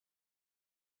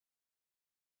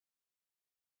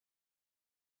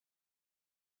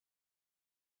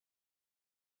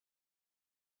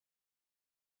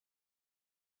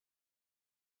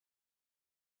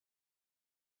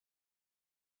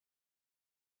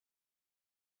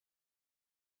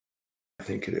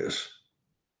think it is.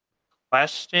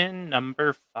 Question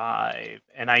number 5,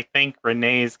 and I think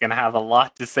Renee is going to have a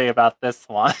lot to say about this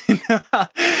one.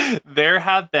 There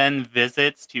have been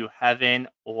visits to heaven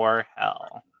or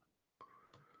hell.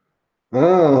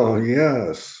 Oh,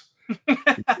 yes. You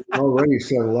already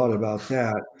said a lot about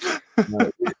that.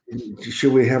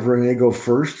 Should we have Renee go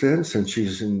first then, since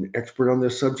she's an expert on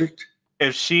this subject?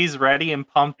 If she's ready and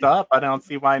pumped up, I don't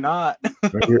see why not.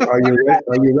 Are you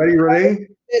ready, Renee?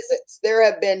 Visits. There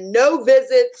have been no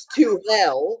visits to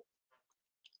hell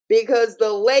because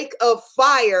the lake of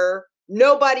fire,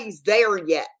 nobody's there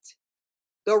yet.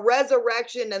 The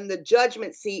resurrection and the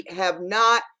judgment seat have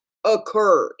not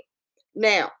occurred.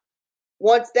 Now,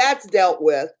 once that's dealt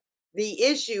with, the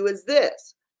issue is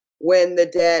this. When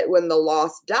the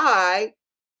lost die,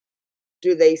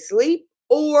 do they sleep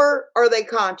or are they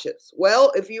conscious?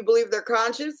 Well, if you believe they're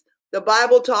conscious, the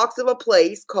Bible talks of a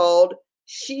place called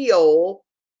Sheol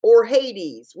or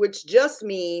Hades, which just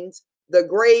means the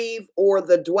grave or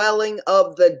the dwelling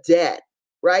of the dead,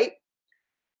 right?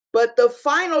 But the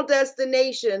final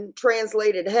destination,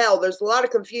 translated hell, there's a lot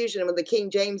of confusion when the King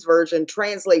James Version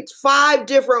translates 5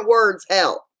 different words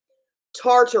hell.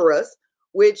 Tartarus,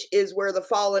 which is where the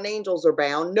fallen angels are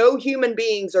bound. No human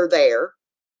beings are there,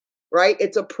 right?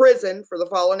 It's a prison for the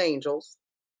fallen angels.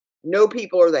 No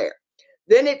people are there.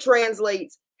 Then it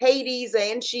translates Hades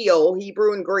and Sheol,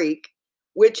 Hebrew and Greek,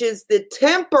 which is the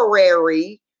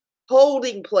temporary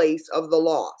holding place of the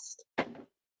lost.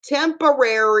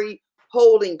 Temporary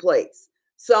holding place.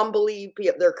 Some believe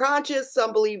they're conscious,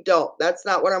 some believe don't. That's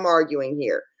not what I'm arguing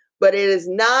here. But it is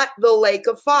not the lake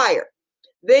of fire.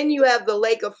 Then you have the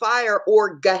lake of fire,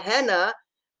 or Gehenna,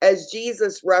 as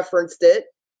Jesus referenced it,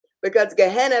 because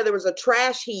Gehenna, there was a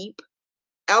trash heap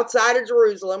outside of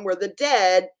Jerusalem where the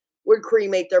dead would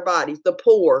cremate their bodies. The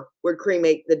poor would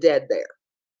cremate the dead there.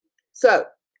 So,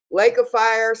 lake of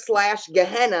fire /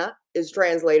 Gehenna is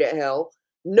translated hell.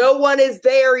 No one is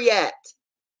there yet.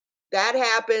 That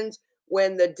happens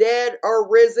when the dead are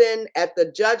risen at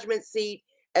the judgment seat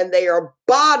and they are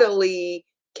bodily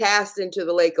cast into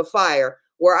the lake of fire,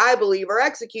 where I believe are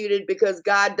executed, because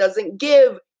God doesn't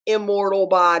give immortal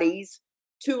bodies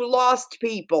to lost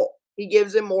people. He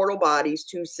gives immortal bodies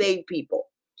to save people.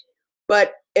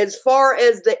 But as far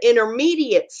as the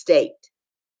intermediate state,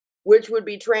 which would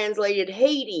be translated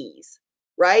Hades,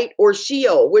 right? Or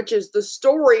Sheol, which is the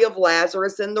story of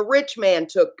Lazarus and the rich man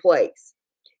took place.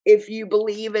 If you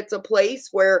believe it's a place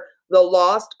where the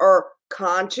lost are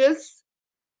conscious,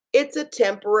 it's a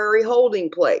temporary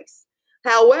holding place.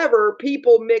 However,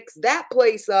 people mix that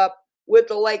place up with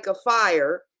the lake of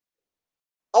fire,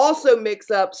 also mix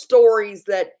up stories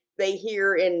that they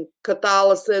hear in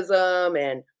Catholicism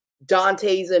and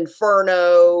Dante's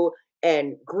Inferno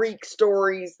and Greek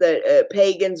stories that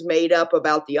pagans made up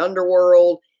about the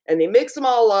underworld, and they mix them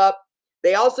all up.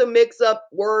 They also mix up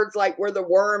words like where the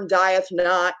worm dieth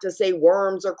not to say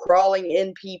worms are crawling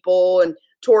in people and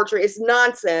torture. It's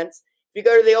nonsense. If you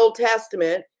go to the Old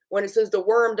Testament, when it says the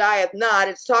worm dieth not,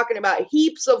 it's talking about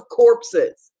heaps of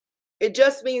corpses. It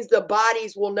just means the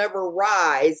bodies will never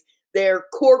rise. Their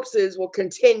corpses will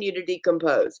continue to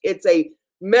decompose. It's a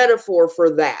metaphor for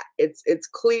that. It's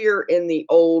clear in the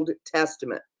Old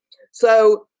Testament.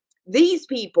 So these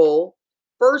people,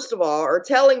 first of all, are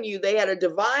telling you they had a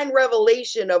divine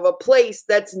revelation of a place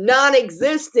that's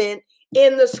non-existent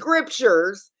in the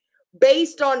scriptures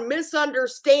based on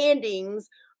misunderstandings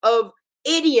of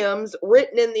idioms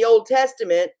written in the Old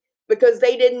Testament, because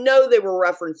they didn't know they were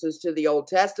references to the Old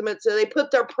Testament, so they put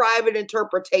their private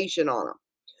interpretation on them.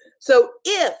 So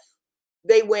if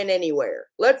they went anywhere,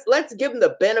 let's give them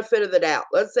the benefit of the doubt.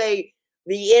 Let's say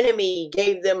the enemy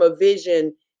gave them a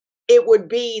vision. It would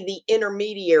be the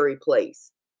intermediary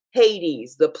place,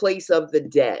 Hades, the place of the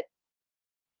dead,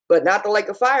 but not the lake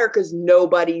of fire, because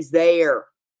nobody's there.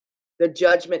 The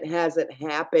judgment hasn't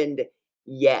happened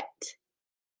yet.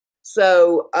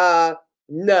 So,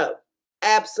 no,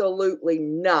 absolutely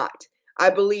not. I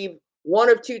believe one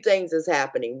of 2 things is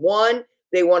happening. One,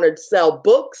 they want to sell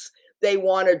books. They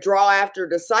want to draw after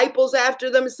disciples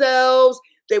after themselves.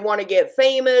 They want to get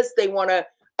famous. They want to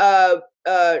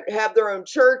have their own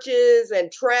churches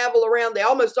and travel around. They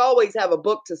almost always have a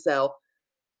book to sell.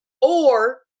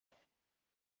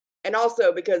 And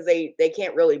also because they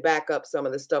can't really back up some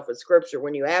of the stuff with scripture.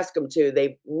 When you ask them to,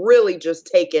 they've really just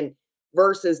taken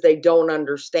verses they don't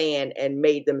understand and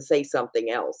made them say something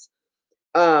else.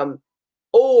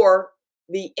 Or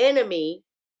the enemy,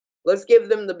 let's give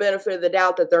them the benefit of the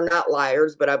doubt that they're not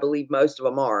liars, but I believe most of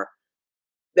them are,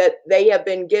 that they have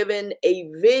been given a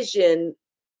vision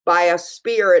by a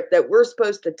spirit, that we're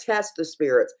supposed to test the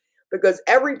spirits. because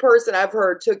every person I've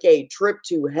heard took a trip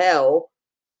to hell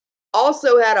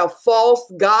also had a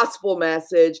false gospel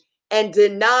message and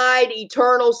denied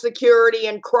eternal security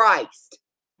in Christ.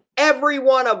 Every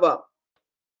one of them.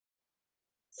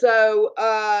 So,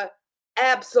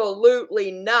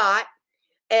 absolutely not.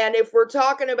 And if we're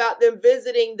talking about them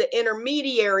visiting the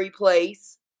intermediary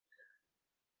place,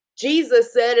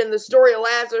 Jesus said in the story of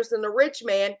Lazarus and the rich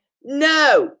man,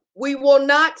 no, we will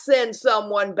not send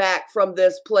someone back from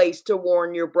this place to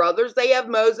warn your brothers. They have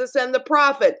Moses and the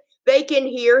prophet. They can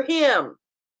hear him.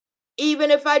 Even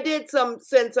if I did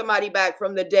send somebody back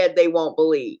from the dead, they won't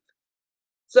believe.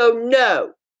 So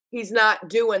no, he's not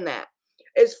doing that.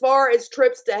 As far as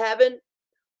trips to heaven,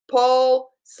 Paul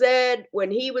said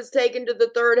when he was taken to the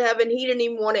third heaven, he didn't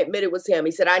even want to admit it was him.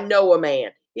 He said, I know a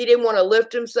man. He didn't want to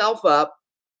lift himself up.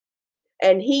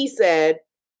 And he said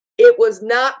it was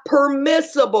not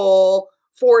permissible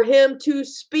for him to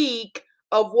speak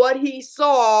of what he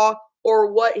saw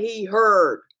or what he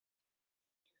heard.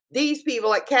 These people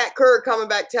like Kat Kerr coming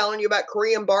back telling you about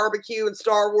Korean barbecue and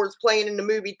Star Wars playing in the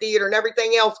movie theater and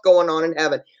everything else going on in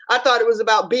heaven. I thought it was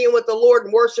about being with the Lord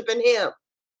and worshiping him.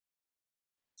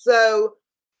 So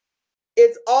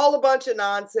it's all a bunch of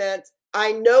nonsense.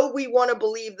 I know we want to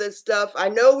believe this stuff. I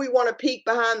know we want to peek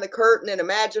behind the curtain and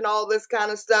imagine all this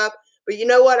kind of stuff. But you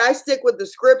know what? I stick with the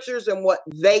scriptures and what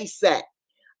they say.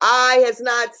 Eye has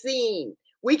not seen.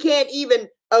 We can't even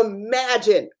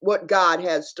imagine what God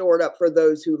has stored up for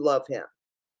those who love him.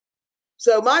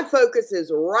 So my focus is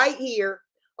right here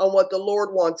on what the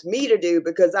Lord wants me to do,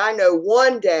 because I know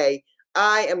one day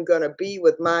I am going to be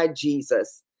with my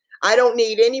Jesus. I don't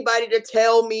need anybody to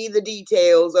tell me the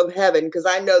details of heaven, because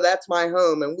I know that's my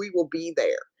home and we will be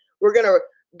there. We're going to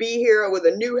be here with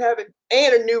a new heaven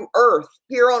and a new earth,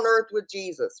 here on earth with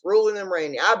Jesus, ruling and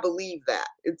reigning. I believe that.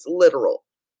 It's literal.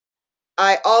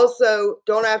 I also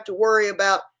don't have to worry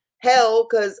about hell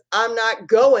because I'm not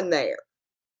going there.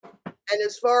 And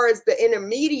as far as the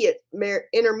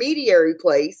intermediary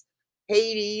place,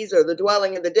 Hades or the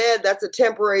dwelling of the dead, that's a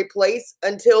temporary place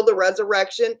until the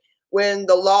resurrection, when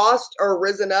the lost are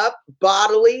risen up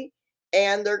bodily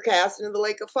and they're cast into the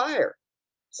lake of fire.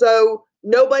 So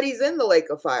nobody's in the lake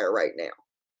of fire right now.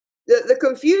 The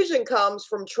confusion comes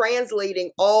from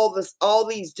translating all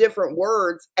these different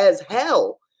words as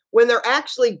hell when they're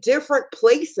actually different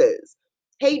places.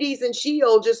 Hades and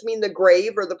Sheol just mean the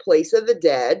grave or the place of the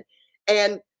dead,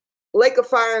 and lake of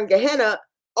fire and Gehenna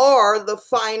are the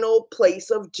final place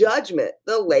of judgment,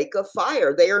 the lake of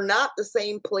fire. They are not the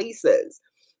same places.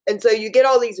 And so you get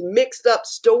all these mixed up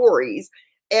stories,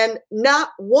 and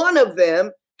not one of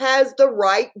them has the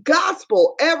right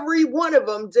gospel. Every one of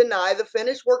them deny the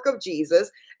finished work of Jesus,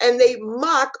 and they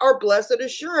mock our blessed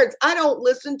assurance. I don't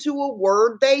listen to a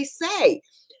word they say.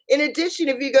 In addition,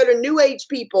 if you go to New Age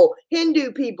people,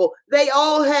 Hindu people, they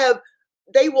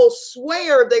will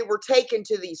swear they were taken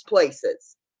to these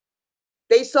places.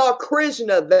 They saw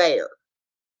Krishna there.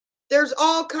 There's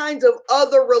all kinds of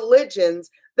other religions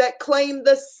that claim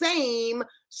the same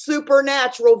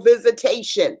supernatural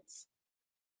visitations.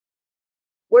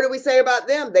 What do we say about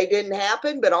them? They didn't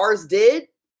happen, but ours did.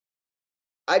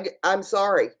 I'm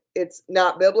sorry. It's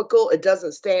not biblical. It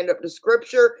doesn't stand up to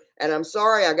scripture. And I'm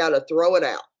sorry, I got to throw it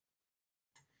out.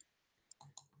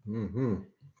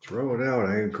 Throw it out.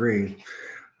 I agree.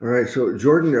 All right. So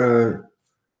Jordan.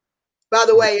 By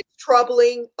the way, it's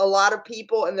troubling a lot of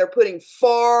people, and they're putting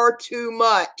far too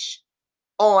much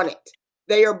on it.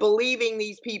 They are believing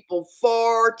these people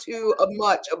far too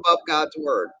much above God's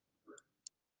word.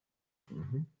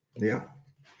 Yeah.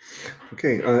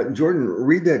 Okay. Jordan,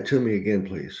 read that to me again,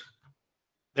 please.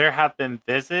 There have been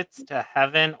visits to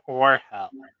heaven or hell.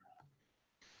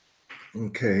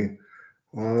 Okay.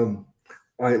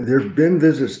 There have been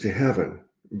visits to heaven,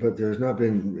 but there's not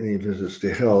been any visits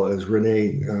to hell, as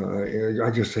Renee,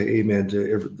 I just say amen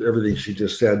to everything she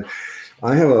just said.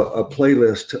 I have a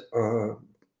playlist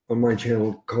on my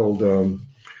channel called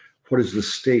What is the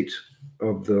State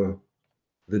of the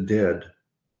Dead?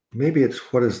 Maybe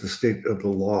it's What is the State of the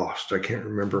Lost? I can't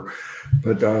remember.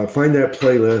 But find that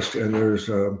playlist, and there's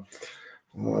a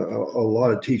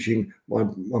lot of teaching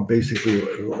on basically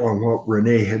on what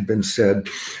Renee had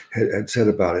said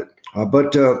about it.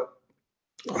 But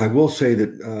I will say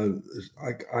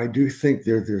that I do think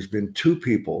there's been two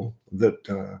people that,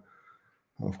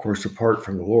 of course, apart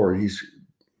from the Lord,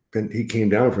 he came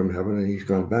down from heaven and he's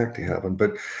gone back to heaven.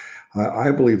 But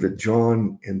I believe that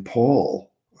John and Paul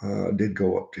did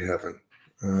go up to heaven.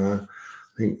 I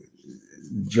think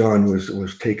John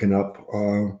was taken up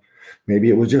Maybe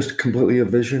it was just completely a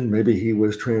vision. Maybe he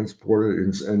was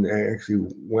transported and actually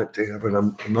went to heaven.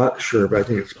 I'm not sure, but I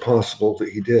think it's possible that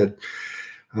he did.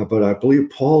 But I believe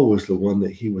Paul was the one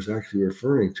that he was actually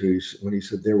referring to when he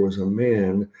said there was a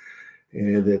man,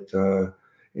 and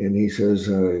and he says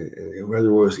whether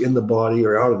it was in the body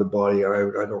or out of the body,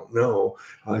 I don't know.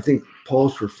 I think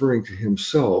Paul's referring to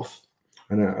himself,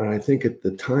 and I think at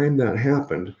the time that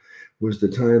happened was the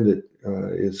time that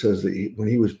it says that when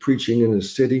he was preaching in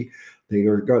his city, they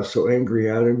got so angry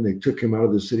at him, they took him out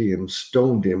of the city and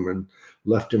stoned him and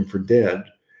left him for dead.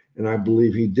 And I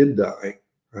believe he did die.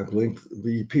 I believe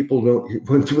the people don't,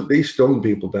 when they stoned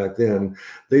people back then,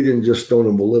 they didn't just stone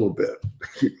them a little bit.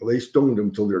 They stoned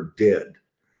them till they're dead.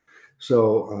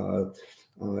 So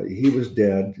he was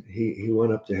dead. He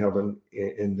went up to heaven,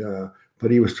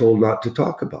 but he was told not to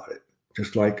talk about it.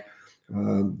 Just like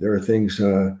there are things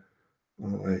in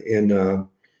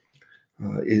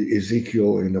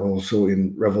Ezekiel and also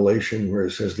in Revelation where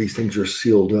it says these things are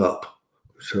sealed up.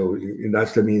 So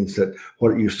that means that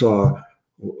what you saw,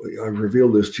 I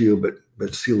revealed this to you,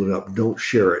 but seal it up. Don't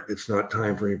share it. It's not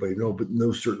time for anybody to know, but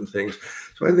know certain things.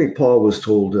 So I think Paul was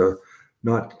told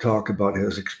not to talk about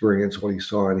his experience, what he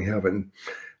saw in heaven.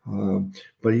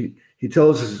 But he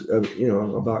tells us,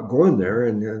 about going there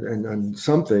and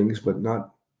some things, but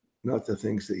not the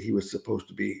things that he was supposed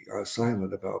to be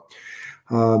silent about.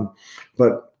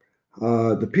 But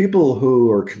the people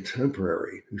who are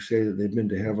contemporary, who say that they've been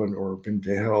to heaven or been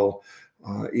to hell,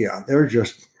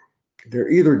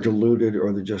 they're either deluded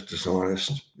or they're just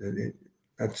dishonest.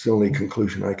 That's the only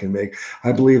conclusion I can make.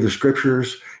 I believe the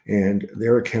scriptures and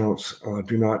their accounts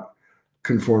do not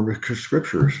conform to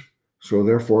scriptures. So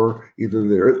therefore,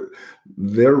 either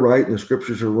they're right and the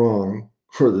scriptures are wrong,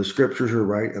 or the scriptures are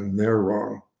right and they're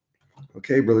wrong.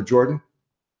 Okay, Brother Jordan?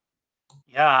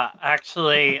 Yeah,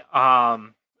 actually,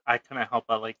 I couldn't help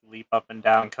but like leap up and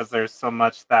down because there's so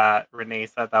much that Renee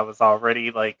said that was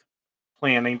already like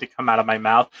planning to come out of my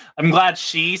mouth. I'm glad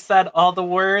she said all the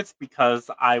words because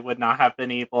I would not have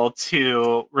been able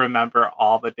to remember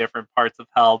all the different parts of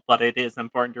hell, but it is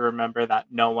important to remember that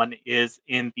no one is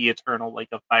in the eternal lake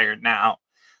of fire now.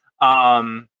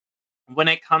 Um, when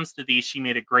it comes to these, she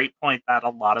made a great point that a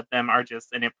lot of them are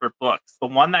just in it for books. The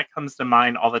one that comes to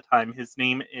mind all the time, his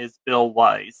name is Bill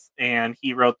Weiss, and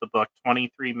he wrote the book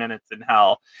 23 Minutes in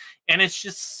Hell. And it's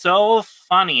just so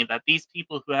funny that these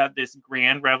people who have this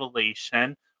grand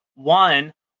revelation,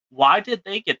 one, why did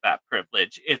they get that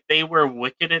privilege? If they were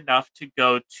wicked enough to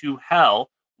go to hell,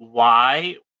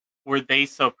 why were they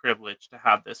so privileged to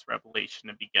have this revelation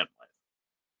to begin with?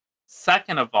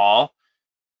 Second of all,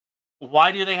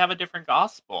 why do they have a different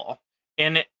gospel?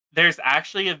 And there's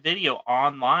actually a video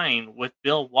online with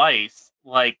Bill Weiss,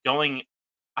 like going,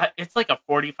 it's like a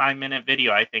 45-minute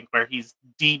video, I think, where he's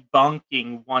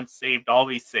debunking once saved,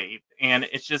 always saved. And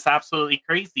it's just absolutely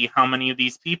crazy how many of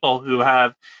these people who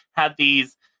have had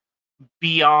these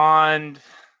beyond,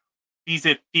 these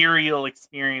ethereal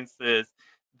experiences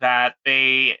that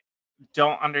they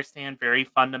don't understand very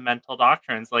fundamental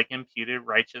doctrines like imputed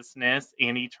righteousness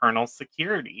and eternal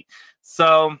security.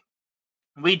 So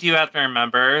we do have to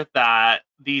remember that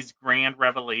these grand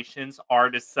revelations are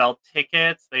to sell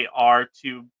tickets, they are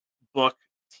to book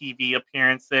TV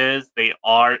appearances, they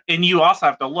are, and you also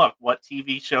have to look what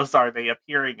TV shows are they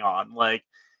appearing on. Like,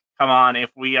 come on, if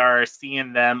we are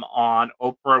seeing them on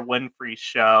Oprah Winfrey's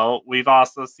show, we've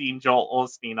also seen Joel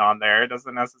Osteen on there. It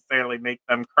doesn't necessarily make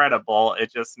them credible,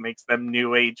 it just makes them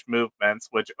new age movements,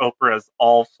 which Oprah is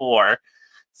all for.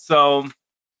 So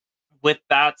with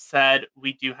that said,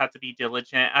 we do have to be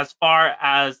diligent. As far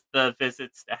as the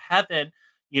visits to heaven,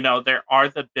 there are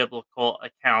the biblical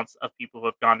accounts of people who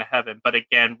have gone to heaven. But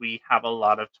again, we have a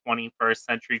lot of 21st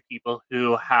century people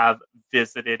who have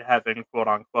visited heaven, quote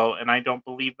unquote. And I don't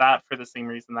believe that for the same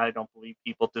reason that I don't believe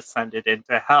people descended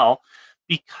into hell,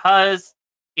 because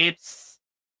it's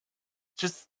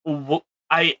just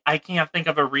I can't think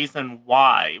of a reason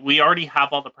why. We already have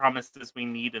all the promises we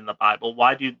need in the Bible.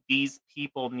 Why do these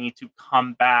people need to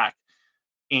come back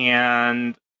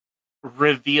and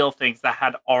reveal things that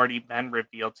had already been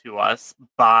revealed to us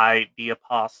by the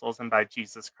apostles and by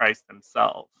Jesus Christ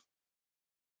himself?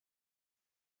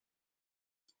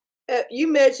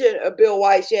 You mentioned Bill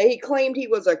Weiss. Yeah, he claimed he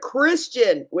was a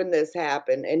Christian when this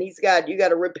happened, and you got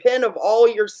to repent of all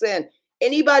your sin.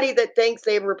 Anybody that thinks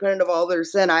they've repented of all their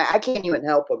sin, I can't even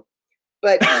help them.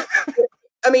 But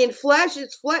I mean, flesh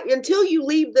is flesh until you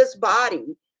leave this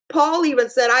body. Paul even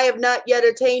said, I have not yet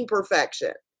attained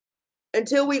perfection.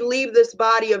 Until we leave this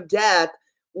body of death,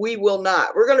 we will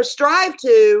not. We're going to strive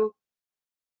to.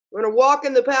 We're going to walk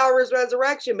in the power of his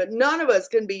resurrection, but none of us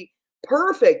can be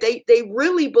perfect. They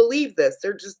really believe this.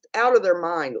 They're just out of their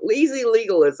mind. Lazy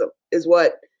legalism is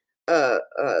what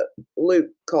Luke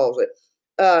calls it.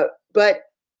 But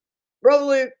Brother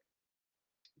Luke,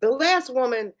 the last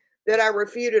woman that I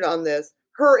refuted on this,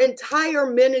 her entire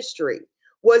ministry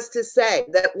was to say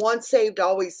that once saved,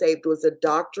 always saved was a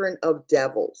doctrine of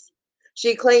devils.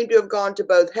 She claimed to have gone to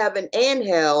both heaven and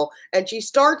hell, and she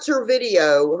starts her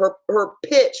video, her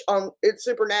pitch on It's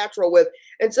Supernatural with,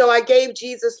 and so I gave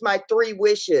Jesus my 3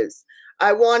 wishes.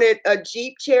 I wanted a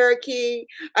Jeep Cherokee,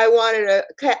 I wanted a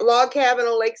log cabin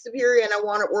on Lake Superior, and I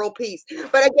wanted world peace.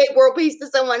 But I gave world peace to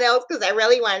someone else because I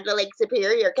really wanted the Lake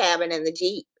Superior cabin and the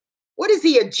Jeep. What is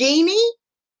he, a genie?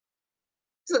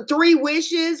 So 3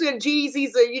 wishes, and genie's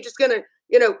you're just gonna,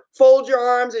 fold your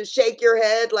arms and shake your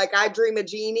head like I dream a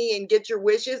genie and get your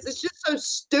wishes. It's just so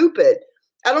stupid.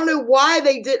 I don't know why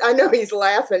they did. I know he's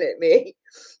laughing at me.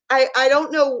 I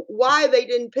don't know why they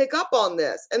didn't pick up on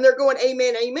this. And they're going,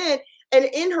 amen, amen. And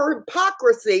in her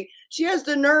hypocrisy, she has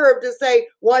the nerve to say,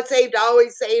 once saved,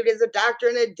 always saved is a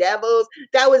doctrine of devils.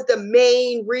 That was the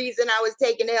main reason I was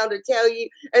taken hell to tell you.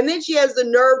 And then she has the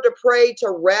nerve to pray to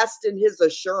rest in his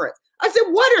assurance. I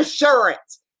said, what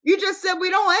assurance? You just said we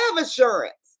don't have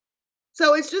assurance.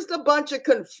 So it's just a bunch of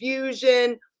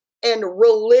confusion and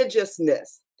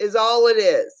religiousness is all it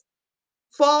is.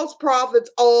 False prophets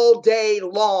all day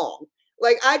long.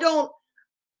 Like, I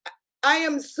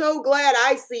am so glad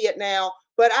I see it now,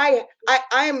 but I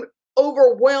am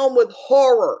overwhelmed with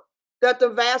horror that the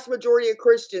vast majority of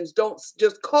Christians don't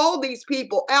just call these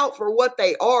people out for what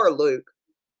they are, Luke.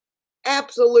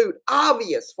 Absolute,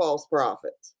 obvious false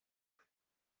prophets.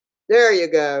 There you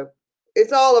go.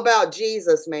 It's all about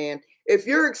Jesus, man. If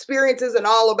your experience isn't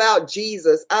all about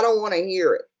Jesus, I don't want to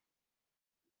hear it.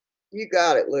 You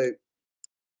got it, Luke.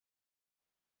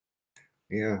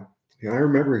 Yeah. Yeah, I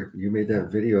remember you made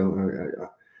that video.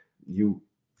 You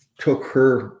took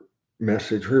her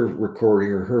message, her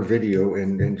recording, or her video,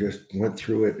 and just went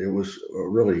through it. It was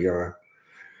really,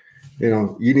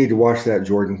 you need to watch that,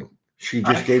 Jordan. She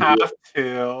just gave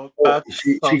to.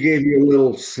 She gave you a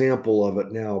little sample of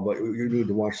it now, but you need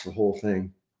to watch the whole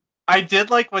thing. I did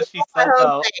like what she said,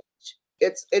 though.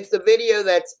 It's the video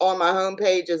that's on my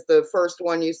homepage is the first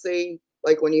one you see.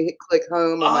 Like when you click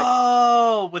home.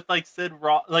 With like Sid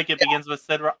Roth, like it begins with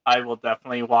Sid Roth. I will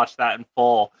definitely watch that in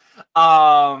full.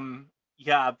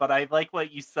 Yeah, but I like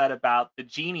what you said about the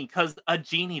genie, because a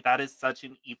genie, that is such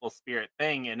an evil spirit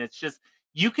thing, and it's just,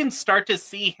 you can start to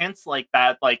see hints like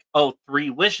that, like,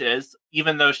 3 wishes,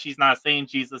 even though she's not saying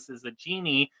Jesus is a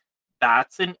genie,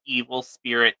 that's an evil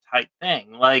spirit type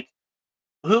thing. Like,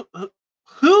 who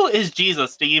is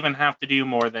Jesus to even have to do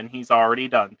more than he's already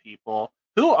done, people?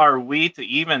 Who are we to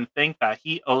even think that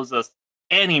he owes us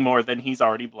any more than he's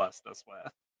already blessed us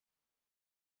with?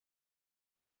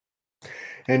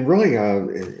 And really,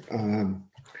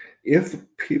 if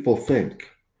people think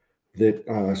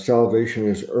that salvation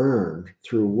is earned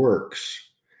through works,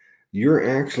 you're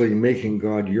actually making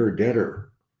God your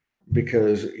debtor,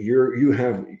 because you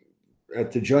have,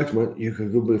 at the judgment, you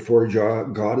can go before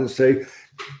God and say,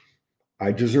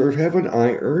 I deserve heaven.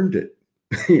 I earned it,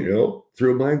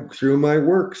 through my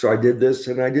work. So I did this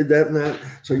and I did that and that.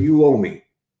 So you owe me.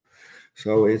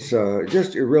 So it's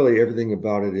just really everything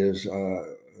about it is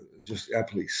just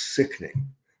absolutely sickening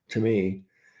to me.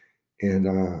 And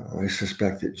I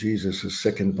suspect that Jesus is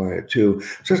sickened by it too.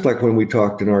 Just like when we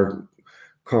talked in our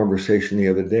conversation the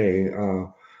other day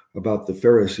about the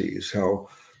Pharisees, how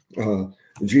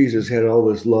Jesus had all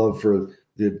this love for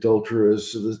the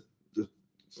adulterers, the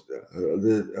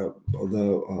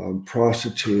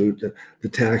prostitute, the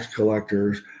tax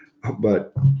collectors,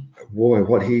 but boy,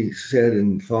 what he said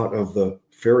and thought of the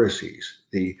Pharisees,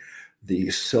 the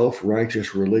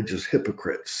self-righteous religious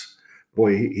hypocrites,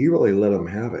 boy, he really let them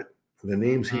have it. The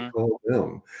names he called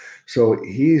them. So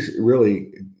he's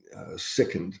really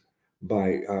sickened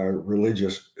by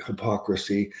religious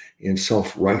hypocrisy and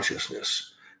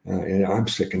self-righteousness. And I'm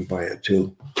sickened by it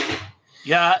too.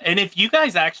 Yeah, and if you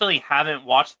guys actually haven't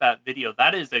watched that video,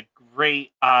 that is a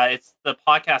great, it's the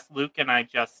podcast Luke and I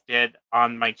just did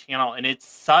on my channel, and it's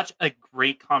such a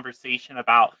great conversation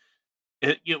about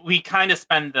we kind of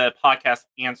spend the podcast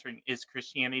answering, is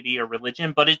Christianity a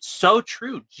religion? But it's so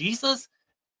true. Jesus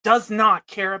does not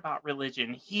care about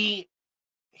religion. He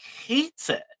hates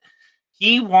it.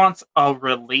 He wants a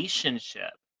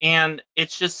relationship. And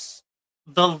it's just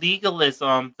the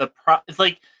legalism, it's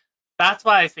like, that's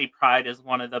why I say pride is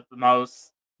one of the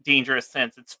most dangerous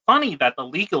sins. It's funny that the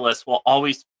legalists will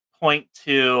always point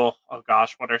to, oh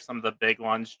gosh, what are some of the big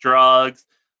ones? Drugs,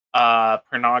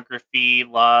 pornography,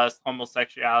 lust,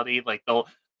 homosexuality. Like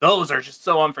those are just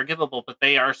so unforgivable, but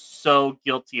they are so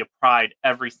guilty of pride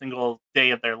every single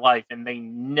day of their life, and they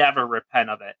never repent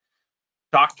of it.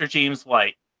 Dr. James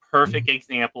White, perfect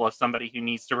example of somebody who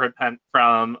needs to repent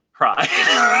from pride.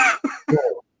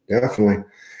 Definitely.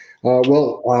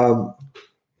 While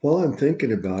I'm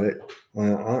thinking about it,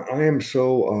 I am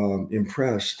so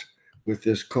impressed with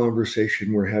this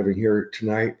conversation we're having here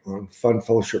tonight on Fun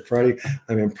Fellowship Friday.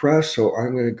 I'm impressed, so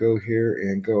I'm going to go here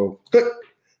and go, good,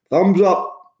 thumbs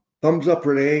up,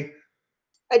 Renee.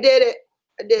 I did it.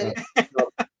 I did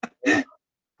it.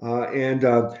 And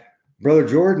Brother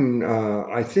Jordan,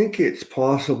 I think it's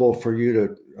possible for you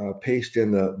to paste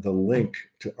in the link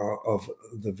of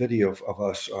the video of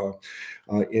us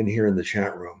in here in the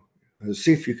chat room.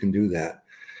 See if you can do that.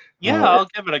 Yeah, I'll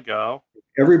give it a go.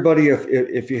 Everybody,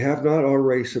 if you have not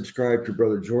already subscribed to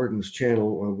Brother Jordan's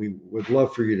channel, we would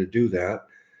love for you to do that.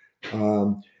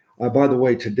 By the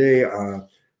way, today on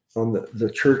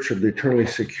the Church of the Eternally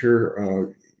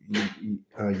Secure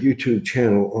YouTube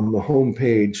channel, on the home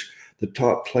page, the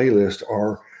top playlist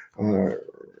are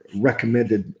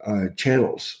recommended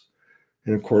channels.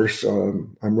 And of course,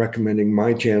 I'm recommending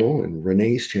my channel and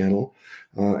Renee's channel.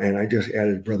 And I just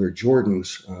added Brother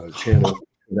Jordan's channel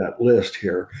to that list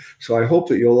here. So I hope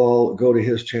that you'll all go to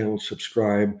his channel,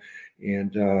 subscribe,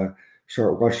 and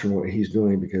start watching what he's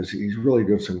doing, because he's really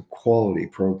doing some quality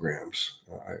programs.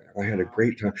 I had a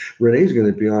great time. Renee's going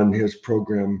to be on his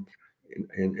program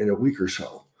in a week or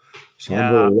so. So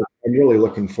Yeah. I'm really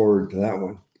looking forward to that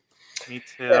one. Me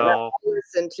too. Yeah, I'll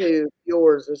listen to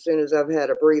yours as soon as I've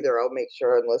had a breather. I'll make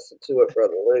sure and listen to it,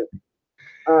 Brother Luke.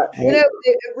 It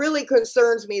really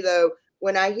concerns me, though,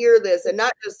 when I hear this, and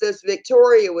not just this.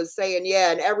 Victoria was saying,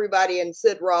 yeah, and everybody in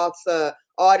Sid Roth's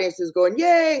audience is going,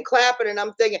 yay, and clapping, and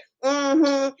I'm thinking,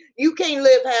 you can't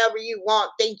live however you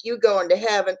want, think you going to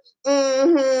heaven.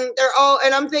 They're all,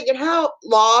 and I'm thinking, how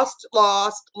lost.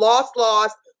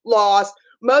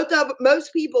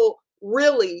 Most people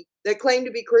really that claim to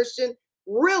be Christian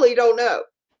really don't know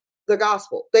the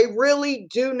gospel. They really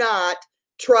do not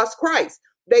trust Christ.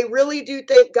 They really do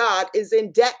think God is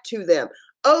in debt to them,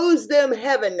 owes them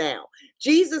heaven now.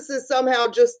 Jesus is somehow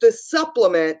just the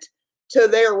supplement to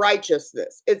their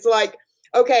righteousness. It's like,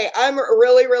 okay, I'm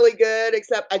really, really good,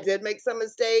 except I did make some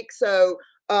mistakes. So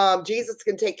Jesus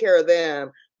can take care of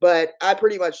them, but I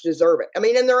pretty much deserve it. I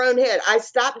mean, in their own head, I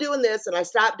stopped doing this and I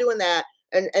stopped doing that.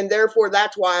 And therefore,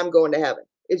 that's why I'm going to heaven.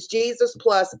 It's Jesus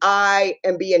plus I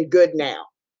am being good now.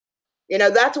 You know,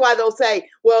 that's why they'll say,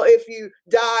 well, if you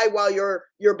die while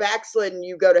you're backslidden,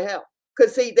 you go to hell.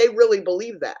 Because, see, they really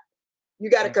believe that. You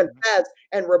got to confess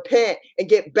and repent and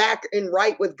get back in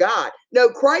right with God. No,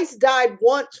 Christ died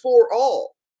once for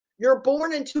all. You're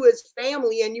born into his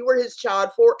family and you are his child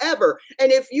forever.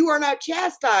 And if you are not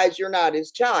chastised, you're not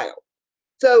his child.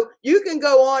 So you can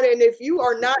go on, and if you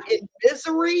are not in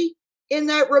misery in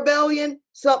that rebellion,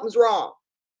 something's wrong.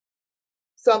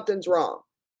 Something's wrong.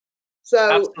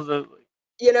 So, absolutely.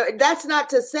 You know, that's not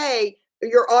to say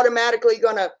you're automatically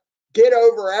going to get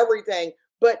over everything,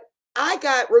 but I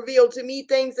got revealed to me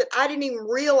things that I didn't even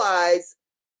realize.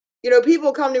 You know,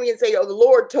 people come to me and say, oh, the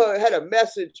Lord had a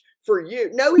message for you.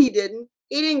 No, he didn't.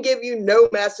 He didn't give you no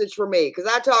message for me,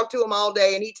 because I talk to him all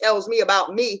day and he tells me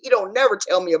about me. He don't never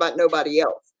tell me about nobody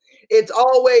else. It's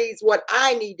always what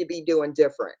I need to be doing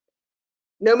different.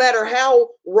 No matter how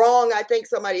wrong I think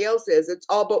somebody else is, it's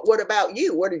all, but what about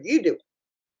you? What are you doing?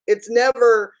 It's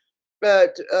never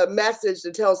a message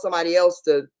to tell somebody else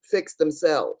to fix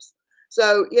themselves.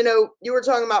 So, you know, you were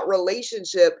talking about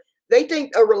relationship. They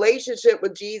think a relationship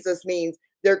with Jesus means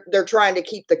they're trying to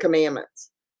keep the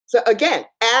commandments. So again,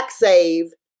 act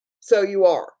saved, so you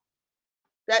are.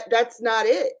 That's not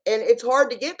it. And it's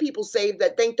hard to get people saved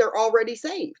that think they're already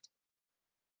saved.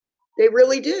 They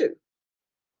really do.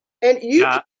 And you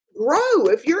can grow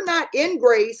if you're not in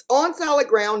grace, on solid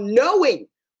ground, knowing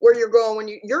where you're going.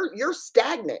 When you're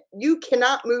stagnant, you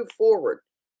cannot move forward.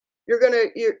 You're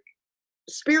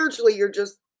spiritually, you're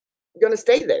just gonna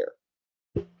stay there.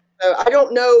 So I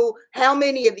don't know how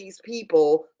many of these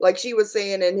people, like she was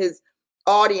saying in his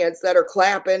audience, that are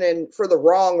clapping and for the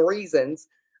wrong reasons.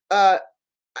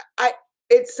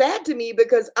 It's sad to me,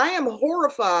 because I am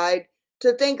horrified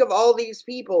to think of all these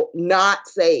people not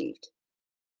saved.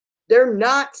 They're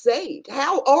not saved.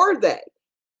 How are they?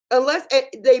 Unless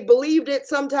they believed it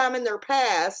sometime in their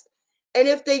past. And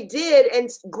if they did, and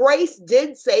grace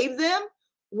did save them,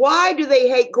 why do they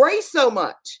hate grace so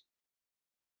much?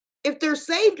 If they're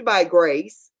saved by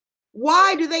grace,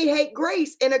 why do they hate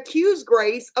grace and accuse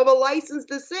grace of a license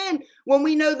to sin, when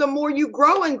we know the more you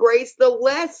grow in grace, the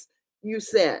less you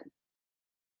sin?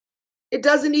 It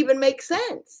doesn't even make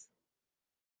sense.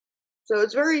 So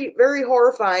it's very, very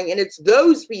horrifying. And it's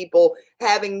those people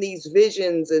having these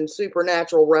visions and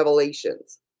supernatural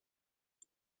revelations.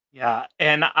 Yeah.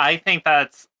 And I think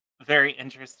that's very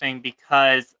interesting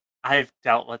because I've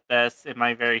dealt with this in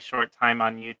my very short time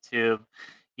on YouTube.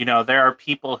 You know, there are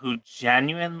people who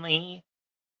genuinely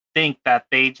think that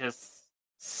they just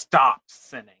stopped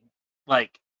sinning.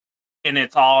 Like, and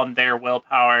it's all in their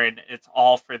willpower and it's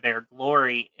all for their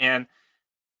glory. And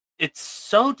it's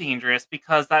so dangerous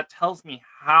because that tells me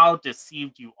how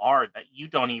deceived you are, that you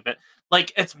don't even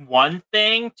like. It's one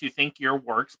thing to think your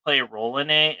works play a role in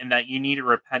it and that you need to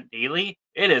repent daily.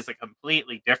 It is a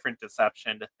completely different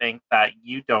deception to think that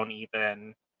you don't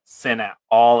even sin at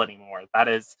all anymore. That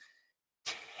is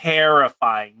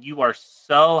terrifying. You are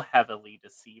so heavily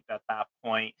deceived at that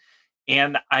point.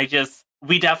 And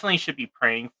we definitely should be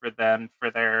praying for them,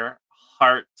 for their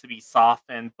heart to be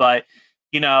softened. But,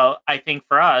 you know, I think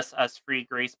for us, as free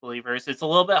grace believers, it's a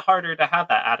little bit harder to have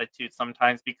that attitude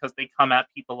sometimes because they come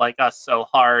at people like us so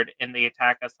hard and they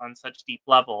attack us on such deep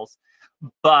levels.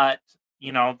 But,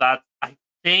 you know, I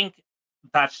think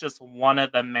that's just one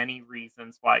of the many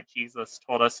reasons why Jesus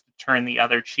told us to turn the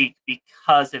other cheek,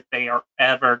 because if they are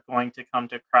ever going to come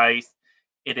to Christ,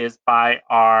 it is by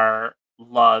our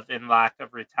love and lack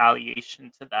of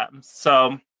retaliation to them.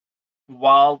 So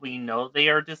while we know they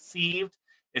are deceived,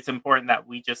 it's important that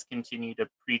we just continue to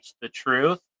preach the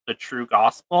truth, the true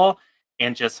gospel,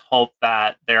 and just hope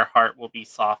that their heart will be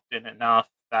softened enough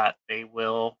that they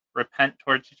will repent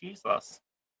towards Jesus.